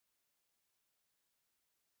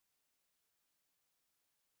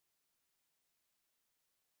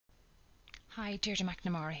Hi, Deirdre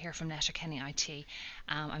Macnamara here from Letterkenny IT.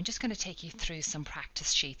 I'm just going to take you through some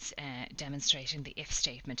practice sheets demonstrating the if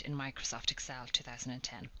statement in Microsoft Excel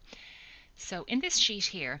 2010. So in this sheet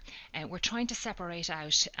here, we're trying to separate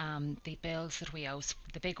out the bills that we owe,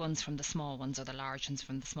 the big ones from the small ones, or the large ones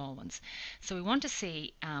from the small ones. So we want to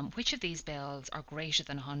see which of these bills are greater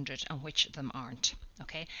than 100 and which of them aren't.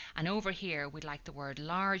 Okay, and over here we'd like the word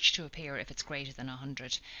large to appear if it's greater than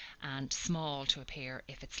 100 and small to appear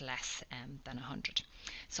if it's less than 100.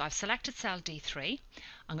 So I've selected cell D3.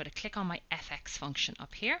 I'm going to click on my FX function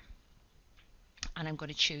up here and I'm going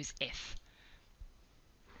to choose if.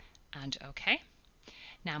 And OK.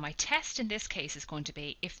 Now my test in this case is going to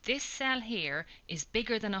be if this cell here is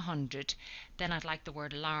bigger than 100, then I'd like the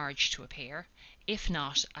word large to appear. If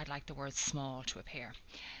not, I'd like the word small to appear.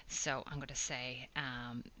 So I'm going to say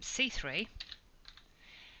C3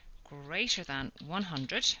 greater than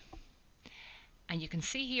 100. And you can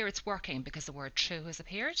see here it's working because the word true has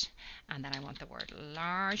appeared. And then I want the word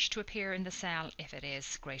large to appear in the cell if it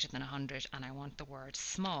is greater than 100. And I want the word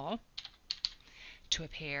small to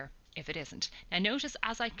appear if it isn't. Now notice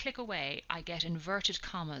as I click away I get inverted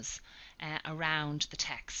commas around the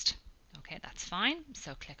text. Okay, that's fine,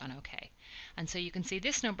 so click on OK. And so you can see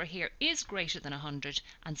this number here is greater than 100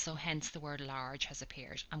 and so hence the word large has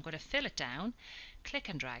appeared. I'm going to fill it down, click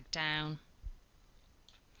and drag down,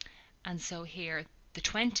 and so here the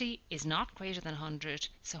 20 is not greater than 100,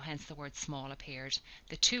 so hence the word small appeared.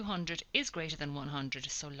 The 200 is greater than 100,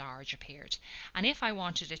 so large appeared. And if I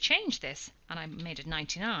wanted to change this, and I made it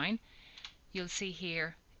 99, you'll see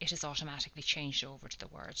here it is automatically changed over to the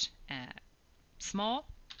word small,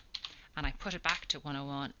 and I put it back to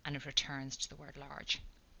 101 and it returns to the word large.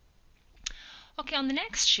 Okay, on the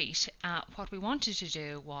next sheet, what we wanted to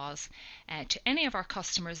do was to any of our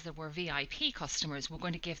customers that were VIP customers, we're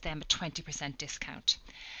going to give them a 20% discount.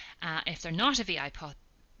 If they're not a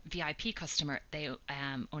VIP customer, they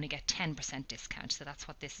only get 10% discount. So that's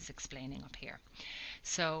what this is explaining up here.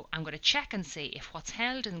 So I'm going to check and see if what's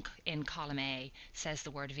held in column A says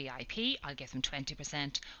the word VIP, I'll give them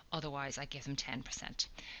 20%, otherwise I give them 10%.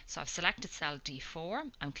 So I've selected cell D4,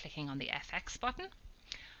 I'm clicking on the FX button.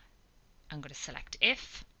 I'm going to select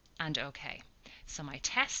if and OK. So my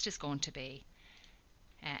test is going to be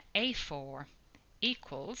A4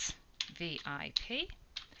 equals VIP.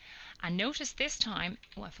 And notice this time,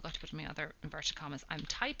 oh, I forgot to put my other inverted commas. I'm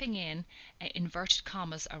typing in inverted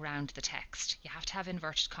commas around the text. You have to have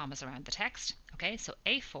inverted commas around the text. Okay, so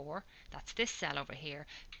A4, that's this cell over here.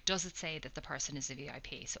 Does it say that the person is a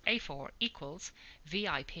VIP? So A4 equals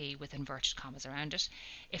VIP with inverted commas around it.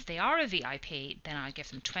 If they are a VIP, then I'll give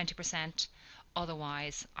them 20%.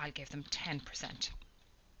 Otherwise, I'll give them 10%.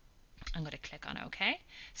 I'm going to click on OK.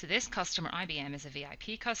 So this customer, IBM, is a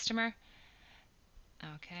VIP customer.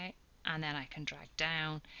 Okay, and then I can drag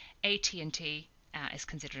down. AT&T is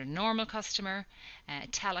considered a normal customer.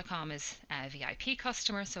 Telecom is a VIP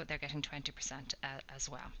customer, so they're getting 20% as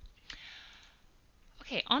well.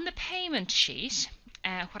 Okay, on the payment sheet,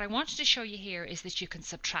 what I wanted to show you here is that you can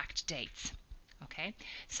subtract dates. Okay,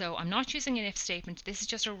 so I'm not using an if statement. This is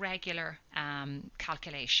just a regular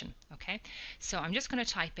calculation. Okay, so I'm just going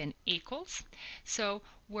to type in equals. So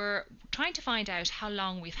we're trying to find out how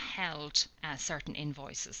long we've held certain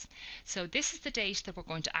invoices. So this is the date that we're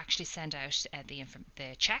going to actually send out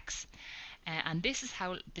the checks. And this is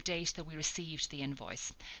the date that we received the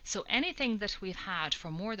invoice. So anything that we've had for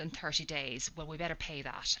more than 30 days, well, we better pay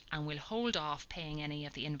that, and we'll hold off paying any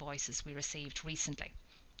of the invoices we received recently.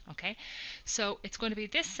 Okay, so it's going to be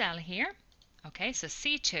this cell here. Okay, so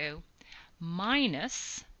C2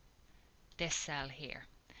 minus this cell here.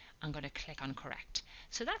 I'm going to click on correct.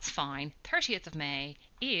 So that's fine. 30th of May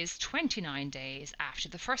is 29 days after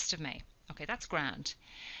the 1st of May. Okay, that's grand.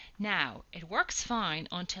 Now, it works fine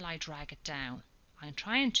until I drag it down. I'm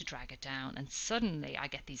trying to drag it down and suddenly I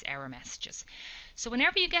get these error messages. So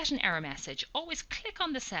whenever you get an error message, always click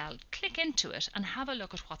on the cell, click into it and have a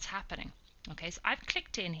look at what's happening. Okay, so I've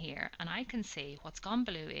clicked in here and I can see what's gone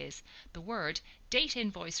below is the word date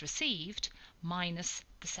invoice received minus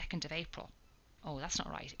the 2nd of April. Oh, that's not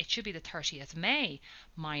right. It should be the 30th of May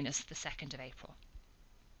minus the 2nd of April.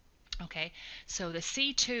 Okay, so the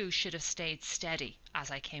C2 should have stayed steady as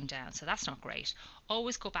I came down, so that's not great.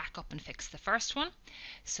 Always go back up and fix the first one.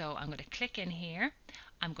 So I'm going to click in here.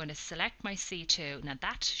 I'm going to select my C2. Now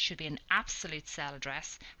that should be an absolute cell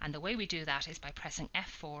address, and the way we do that is by pressing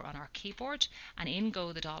F4 on our keyboard, and in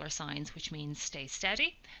go the dollar signs, which means stay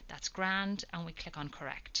steady. That's grand, and we click on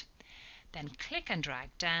correct. Then click and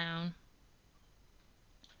drag down,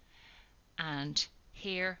 and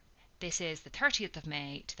here this is the 30th of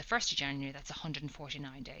May to the 1st of January, that's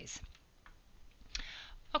 149 days.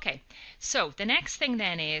 Okay, so the next thing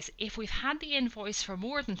then is if we've had the invoice for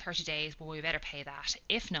more than 30 days, well, we better pay that.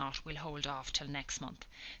 If not, we'll hold off till next month.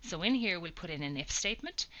 So in here, we'll put in an if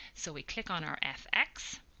statement. So we click on our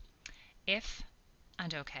FX, if,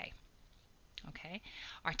 and OK. Okay,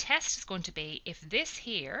 our test is going to be if this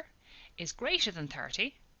here is greater than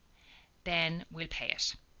 30, then we'll pay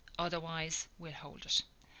it. Otherwise, we'll hold it.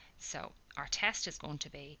 So our test is going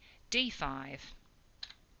to be D5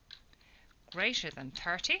 greater than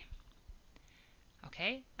 30.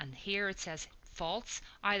 Okay, and here it says false.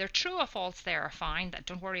 Either true or false there are fine.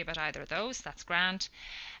 Don't worry about either of those. That's grand.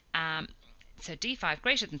 So D5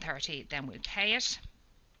 greater than 30, then we'll pay it.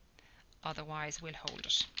 Otherwise, we'll hold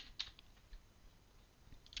it.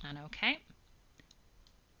 And OK.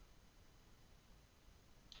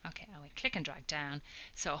 Okay, and we click and drag down.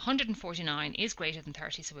 So 149 is greater than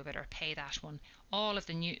 30, so we better pay that one. All of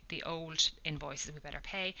the old invoices we better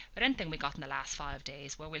pay, but anything we got in the last 5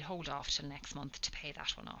 days, well, we'll hold off till next month to pay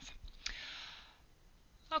that one off.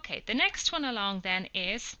 Okay, the next one along then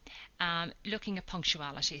is looking at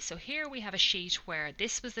punctuality. So here we have a sheet where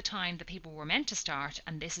this was the time that people were meant to start,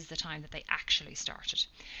 and this is the time that they actually started.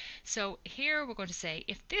 So here we're going to say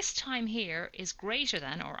if this time here is greater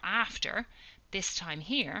than or after this time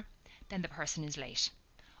here, then the person is late.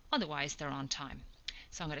 Otherwise, they're on time.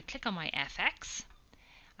 So I'm going to click on my FX.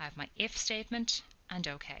 I have my if statement and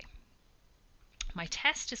OK. My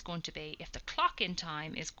test is going to be if the clock in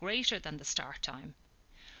time is greater than the start time,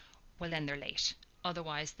 well, then they're late.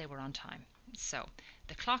 Otherwise, they were on time. So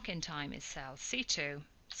the clock in time is cell C2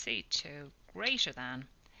 greater than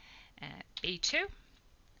B2,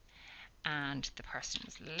 and the person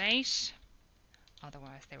was late.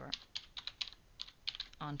 Otherwise, they were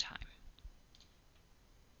on time.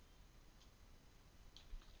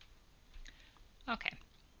 Okay.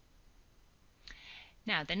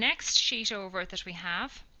 Now the next sheet over that we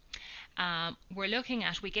have, we're looking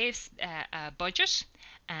at, we gave a budget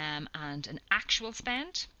and an actual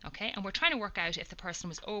spend, okay, and we're trying to work out if the person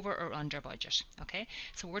was over or under budget, okay.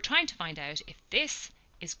 So we're trying to find out if this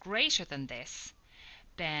is greater than this,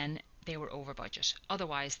 then they were over budget.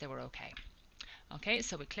 Otherwise, they were okay. Okay,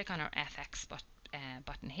 so we click on our FX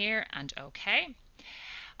button here and OK.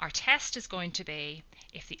 Our test is going to be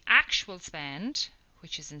if the actual spend,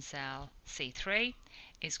 which is in cell C3,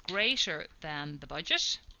 is greater than the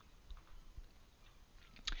budget.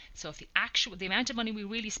 So if the amount of money we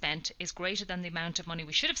really spent is greater than the amount of money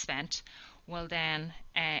we should have spent, well then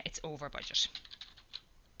it's over budget.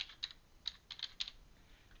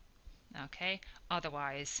 Okay,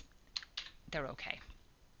 otherwise they're okay.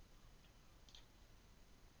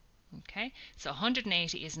 Okay, so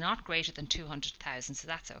 180 is not greater than 200,000, so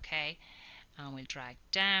that's okay. And we'll drag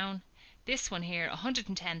down. This one here,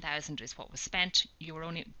 110,000 is what was spent. You were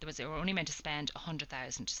only meant to spend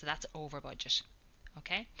 100,000, so that's over budget.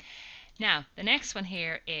 Okay. Now the next one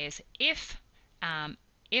here is if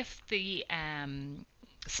the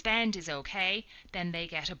spend is okay, then they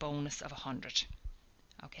get a bonus of 100.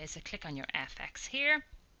 Okay, so click on your FX here.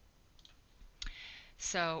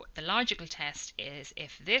 So the logical test is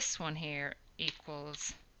if this one here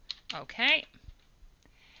equals okay,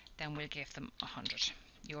 then we'll give them 100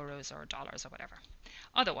 euros or dollars or whatever.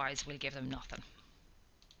 Otherwise, we'll give them nothing.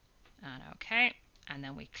 And okay, and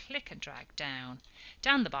then we click and drag down.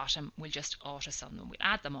 Down the bottom, we'll just auto sum them. We'll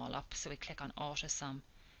add them all up. So we click on auto sum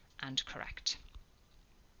and correct.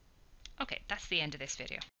 Okay, that's the end of this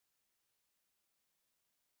video.